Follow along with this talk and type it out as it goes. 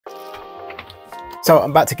So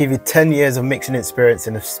I'm about to give you 10 years of mixing experience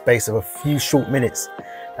in the space of a few short minutes.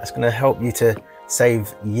 That's going to help you to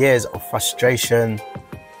save years of frustration,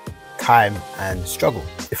 time and struggle.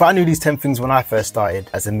 If I knew these 10 things when I first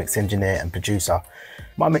started as a mix engineer and producer,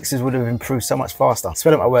 my mixes would have improved so much faster,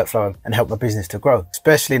 sped up my workflow and helped my business to grow.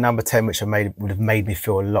 Especially number 10, which would have made me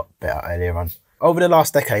feel a lot better earlier on. Over the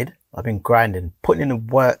last decade, I've been grinding, putting in the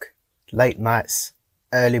work, late nights,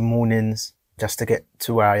 early mornings, just to get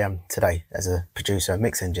to where I am today as a producer and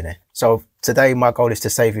mix engineer. So today my goal is to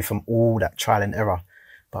save you from all that trial and error,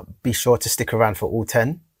 but be sure to stick around for all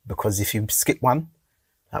 10, because if you skip one,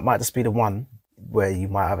 that might just be the one where you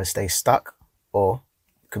might either stay stuck or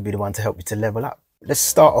it could be the one to help you to level up. Let's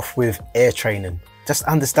start off with air training. Just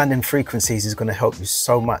understanding frequencies is going to help you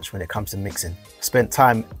so much when it comes to mixing. I spent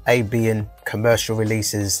time A/B-ing commercial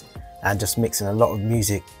releases and just mixing a lot of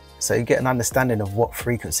music, so you get an understanding of what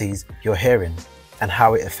frequencies you're hearing and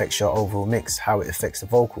how it affects your overall mix, how it affects the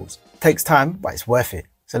vocals. It takes time, but it's worth it.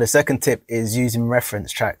 So the second tip is using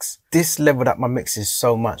reference tracks. This leveled up my mixes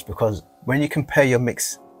so much, because when you compare your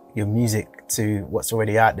music to what's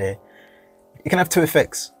already out there, it can have two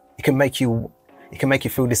effects. It can make you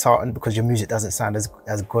feel disheartened because your music doesn't sound as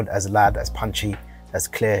good, as loud, as punchy, as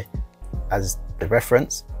clear as the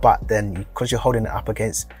reference. But then because you're holding it up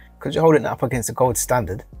against a gold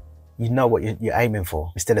standard, you know what you're aiming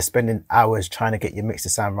for, instead of spending hours trying to get your mix to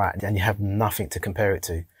sound right and you have nothing to compare it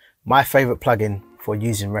to. My favorite plugin for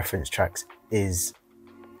using reference tracks is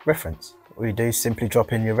Reference. What you do is simply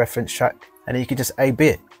drop in your reference track and then you can just A/B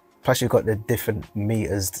it. Plus you've got the different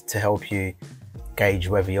meters to help you gauge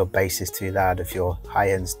whether your bass is too loud, if your high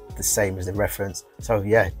end's the same as the reference. So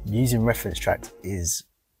yeah, using reference tracks is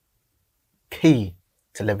key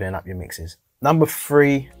to leveling up your mixes. Number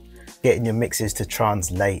 3, getting your mixes to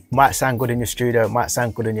translate. Might sound good in your studio, might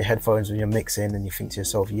sound good in your headphones when you're mixing and you think to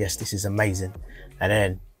yourself, yes, this is amazing. And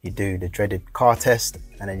then you do the dreaded car test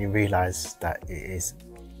and then you realize that it is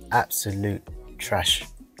absolute trash.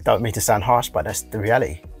 Don't mean to sound harsh, but that's the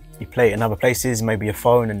reality. You play it in other places, maybe your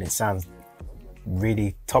phone, and it sounds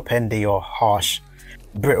really top-endy or harsh,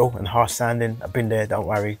 brittle and harsh sounding. I've been there, don't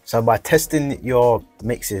worry. So by testing your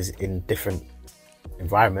mixes in different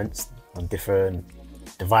environments, on different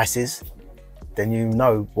devices, then you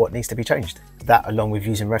know what needs to be changed. That along with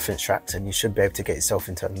using reference tracks, and you should be able to get yourself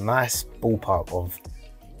into a nice ballpark of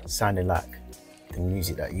sounding like the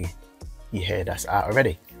music that you hear that's out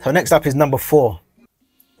already. So next up is number 4.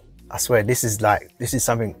 I swear this is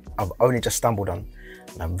something I've only just stumbled on,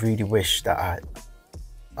 and I really wish that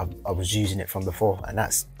I was using it from before, and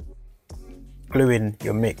that's gluing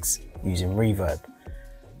your mix using reverb.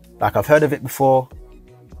 Like, I've heard of it before,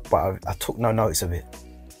 but I took no notice of it.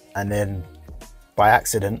 And then by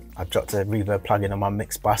accident, I dropped a reverb plugin on my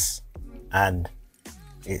mix bus, and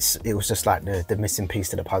it was just like the missing piece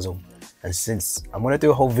to the puzzle. And since I'm gonna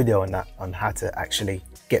do a whole video on that, on how to actually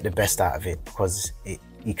get the best out of it, because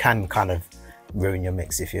you can kind of ruin your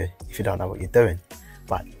mix if you don't know what you're doing.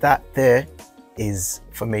 But that there is,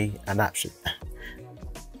 for me, an absolute,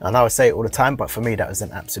 I know I say it all the time, but for me that was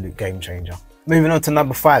an absolute game changer. Moving on to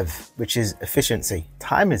number 5, which is efficiency.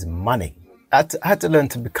 Time is money. I had to learn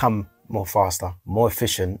to become more faster, more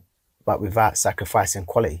efficient, but without sacrificing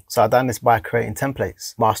quality. So I've done this by creating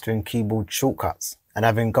templates, mastering keyboard shortcuts, and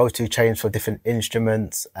having go-to chains for different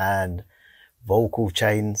instruments and vocal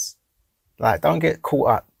chains. Like, don't get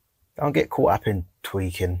caught up in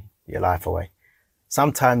tweaking your life away.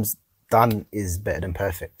 Sometimes done is better than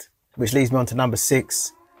perfect. Which leads me on to number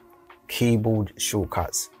 6, keyboard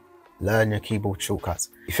shortcuts. Learn your keyboard shortcuts.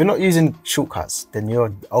 If you're not using shortcuts, then you're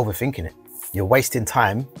overthinking it. You're wasting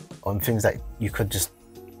time on things that you could just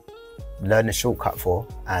learn a shortcut for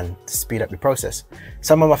and to speed up your process.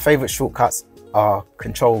 Some of my favorite shortcuts are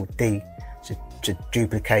Control-D to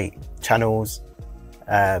duplicate channels,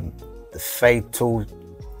 the fade tool,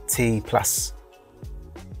 T+I,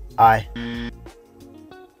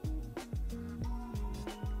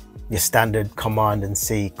 your standard Command and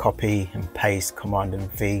C, copy and paste, Command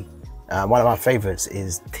and V. One of my favorites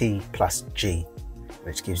is T+G,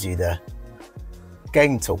 which gives you the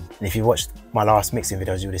gain tool. And if you watched my last mixing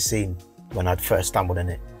videos, you would have seen when I'd first stumbled in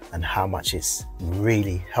it and how much it's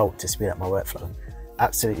really helped to speed up my workflow.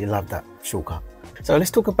 Absolutely love that shortcut. So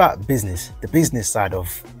let's talk about business, the business side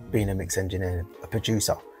of being a mix engineer, a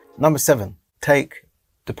producer. Number 7, take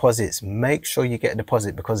deposits. Make sure you get a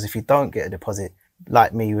deposit, because if you don't get a deposit,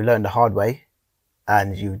 like me, you learn the hard way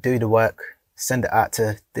and you do the work, send it out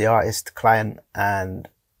to the artist, client, and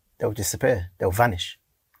they'll disappear. They'll vanish,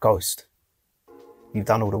 ghost. You've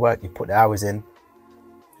done all the work, you put the hours in,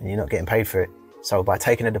 and you're not getting paid for it. So by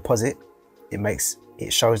taking a deposit, it makes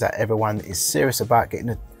It shows that everyone is serious about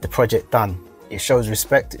getting the project done. It shows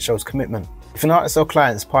respect, it shows commitment. If an artist or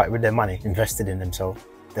client is parted with their money, invested in themselves,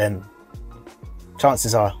 then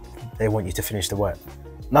chances are they want you to finish the work.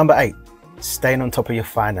 Number 8, staying on top of your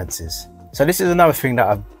finances. So this is another thing that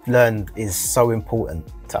I've learned is so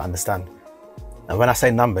important to understand. And when I say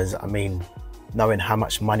numbers, I mean knowing how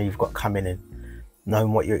much money you've got coming in,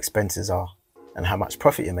 knowing what your expenses are and how much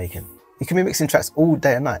profit you're making. You can be mixing tracks all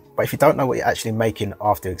day and night, but if you don't know what you're actually making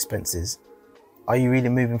after expenses, are you really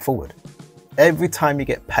moving forward? Every time you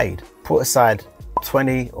get paid, put aside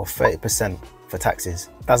 20 or 30% for taxes.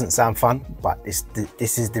 Doesn't sound fun, but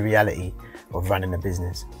this is the reality of running a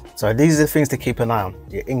business. So these are the things to keep an eye on.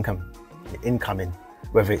 Your income, your incoming,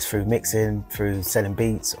 whether it's through mixing, through selling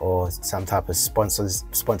beats or some type of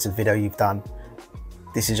sponsored video you've done.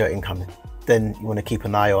 This is your incoming. Then you want to keep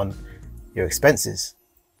an eye on your expenses.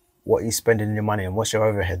 What are you spending your money on? What's your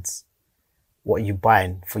overheads? What are you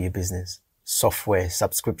buying for your business? Software,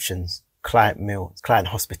 subscriptions, client meals, client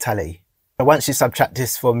hospitality. And once you subtract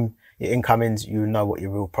this from your incomings, you know what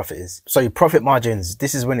your real profit is. So your profit margins,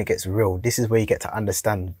 this is when it gets real. This is where you get to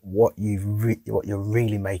understand what you're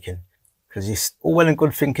really making. Because it's all well and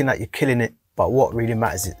good thinking that you're killing it, but what really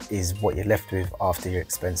matters is what you're left with after your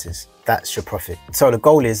expenses. That's your profit. So the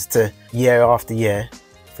goal is to, year after year,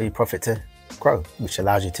 for your profit to grow, which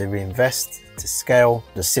allows you to reinvest, to scale,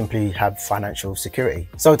 to simply have financial security.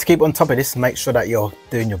 So to keep on top of this, make sure that you're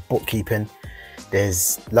doing your bookkeeping.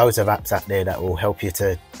 There's loads of apps out there that will help you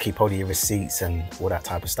to keep hold of your receipts and all that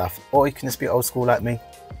type of stuff. Or you can just be old school like me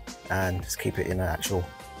and just keep it in an actual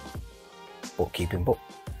bookkeeping book.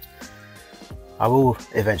 I will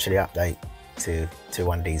eventually update to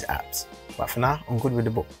one of these apps, but for now I'm good with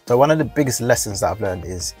the book. So one of the biggest lessons that I've learned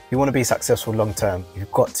is if you want to be successful long term,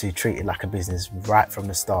 you've got to treat it like a business right from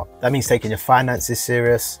the start. That means taking your finances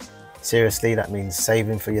seriously. That means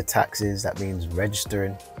saving for your taxes. That means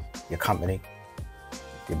registering your company,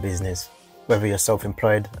 your business, whether you're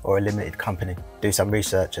self-employed or a limited company. Do some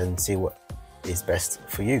research and see what is best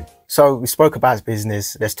for you. So we spoke about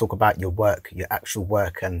business. Let's talk about your work, your actual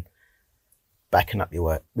work, and backing up your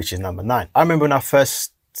work, which is number 9. I remember when I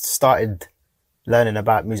first started learning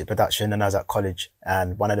about music production and I was at college,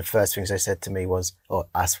 and one of the first things they said to me was,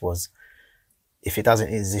 if it doesn't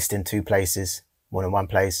exist in 2 places, more than one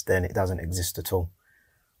place, then it doesn't exist at all.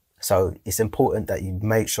 So it's important that you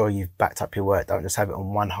make sure you've backed up your work. Don't just have it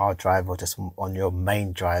on one hard drive or just on your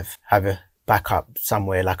main drive. Have a backup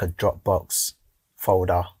somewhere like a Dropbox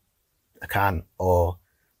folder account or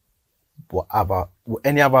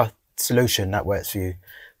any other solution that works for you.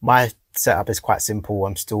 My setup is quite simple.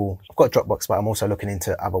 I've got Dropbox, but I'm also looking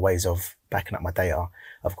into other ways of backing up my data.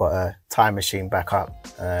 I've got a time machine backup,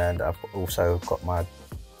 and I've also got my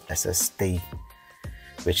SSD,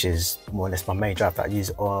 which is more or less my main drive that I use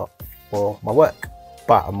for my work.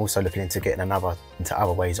 But I'm also looking into getting into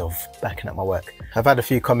other ways of backing up my work. I've had a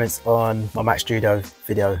few comments on my Mac Studio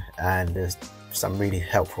video, and there's some really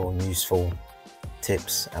helpful and useful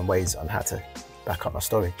tips and ways on how to back up my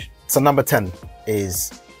storage. So number 10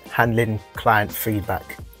 is handling client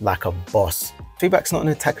feedback like a boss. Feedback's not an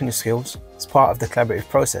attack on your skills. It's part of the collaborative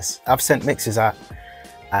process. I've sent mixes out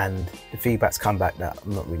and the feedback's come back that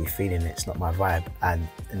I'm not really feeling it. It's not my vibe. And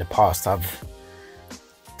in the past, I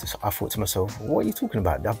thought to myself, what are you talking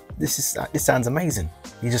about? This sounds amazing.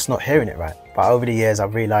 You're just not hearing it right. But over the years,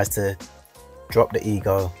 I've realized to drop the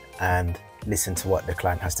ego and listen to what the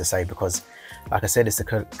client has to say, because like I said, it's a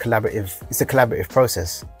collaborative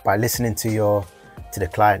process. By listening to the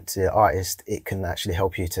client, to the artist, it can actually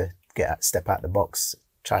help you to step out the box,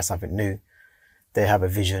 try something new. They have a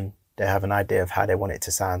vision, they have an idea of how they want it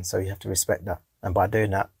to sound, so you have to respect that. And by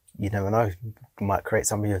doing that, you never know, you might create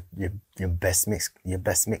some of your best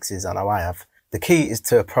mixes. I know I have. The key is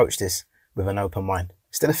to approach this with an open mind.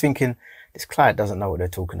 Instead of thinking, this client doesn't know what they're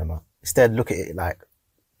talking about. Instead, look at it like,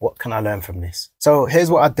 what can I learn from this? So here's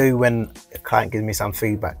what I do when a client gives me some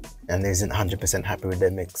feedback and isn't 100% happy with their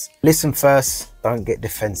mix. Listen first, don't get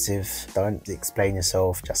defensive, don't explain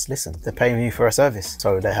yourself, just listen. They're paying you for a service,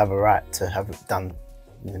 so they have a right to have it done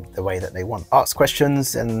the way that they want. Ask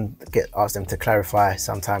questions and ask them to clarify.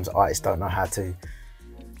 Sometimes artists don't know how to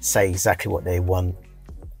say exactly what they want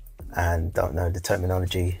and don't know the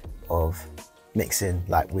terminology of mixing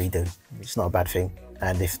like we do. It's not a bad thing.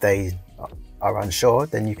 And if they are unsure,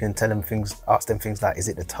 then you can ask them things like, is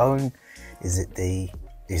it the tone? Is it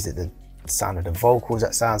the sound of the vocals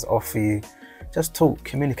that sounds off for you? Just talk,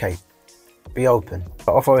 communicate, be open.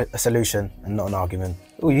 But offer a solution and not an argument.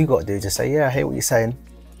 All you got to do is just say, yeah, I hear what you're saying.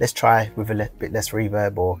 Let's try with a bit less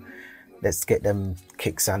reverb, or let's get them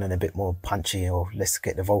kicks sounding a bit more punchy, or let's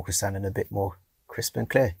get the vocals sounding a bit more crisp and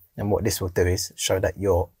clear. And what this will do is show that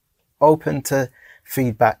you're open to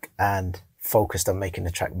feedback and focused on making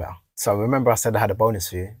the track better. So remember I said I had a bonus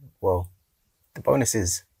for you? Well, the bonus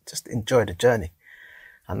is just enjoy the journey.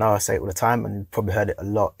 I know I say it all the time and you've probably heard it a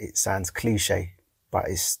lot. It sounds cliche, but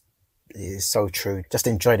it is so true. Just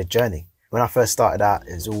enjoy the journey. When I first started out,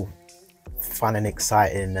 it was all fun and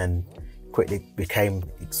exciting, and quickly became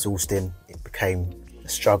exhausting. It became a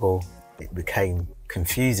struggle. It became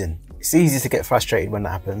confusing. It's easy to get frustrated when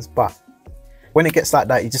that happens, but when it gets like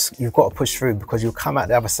that, you've got to push through, because you'll come out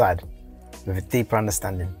the other side with a deeper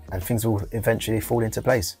understanding and things will eventually fall into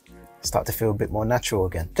place. Start to feel a bit more natural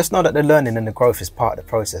again. Just know that the learning and the growth is part of the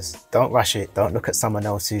process. Don't rush it. Don't look at someone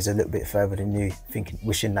else who's a little bit further than you,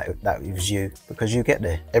 wishing that it was you, because you get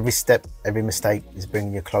there. Every step, every mistake is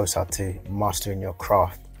bringing you closer to mastering your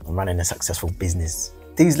craft and running a successful business.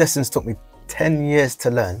 These lessons took me 10 years to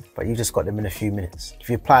learn, but you just got them in a few minutes. If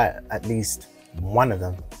you apply at least one of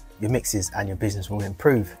them, your mixes and your business will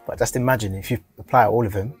improve. But just imagine if you apply all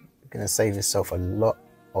of them, you're going to save yourself a lot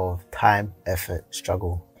of time, effort,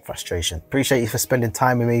 struggle, frustration. Appreciate you for spending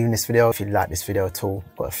time with me in this video. If you like this video at all,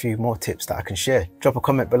 got a few more tips that I can share. Drop a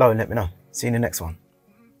comment below and let me know. See you in the next one.